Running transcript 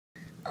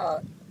Oh,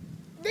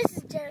 this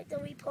is Derek the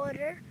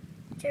reporter.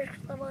 Derek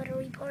the Motor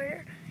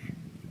Reporter.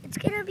 It's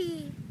gonna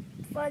be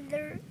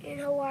thunder in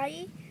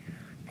Hawaii,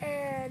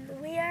 and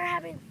we are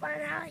having fun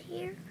out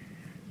here.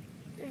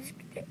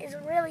 It's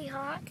really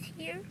hot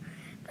here,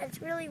 but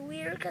it's really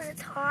weird because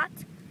it's hot,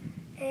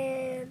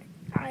 and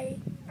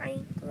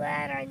I'm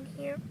glad I'm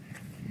here.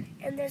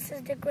 And this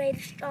is the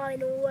greatest show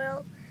in the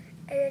world,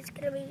 and it's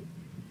gonna be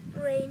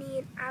rainy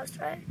in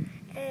outside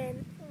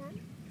and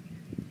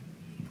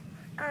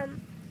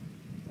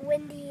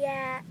windy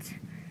at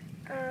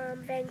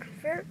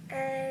Vancouver,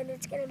 and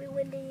it's gonna be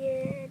windy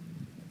in.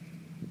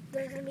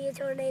 There's gonna be a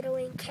tornado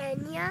in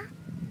Kenya,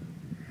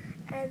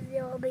 and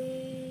there'll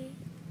be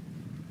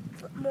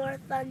more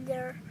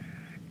thunder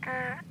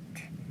at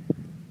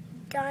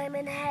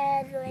Diamond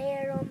Head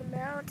there on the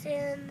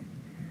mountain,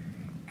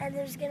 and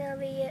there's gonna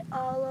be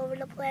all over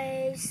the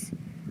place,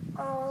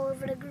 all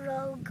over the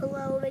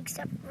globe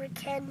except for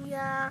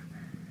Kenya.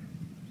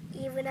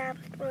 Even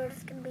afterwards,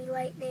 it's gonna be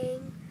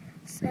lightning.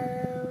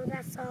 So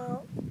that's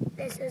all.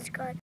 This is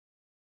good.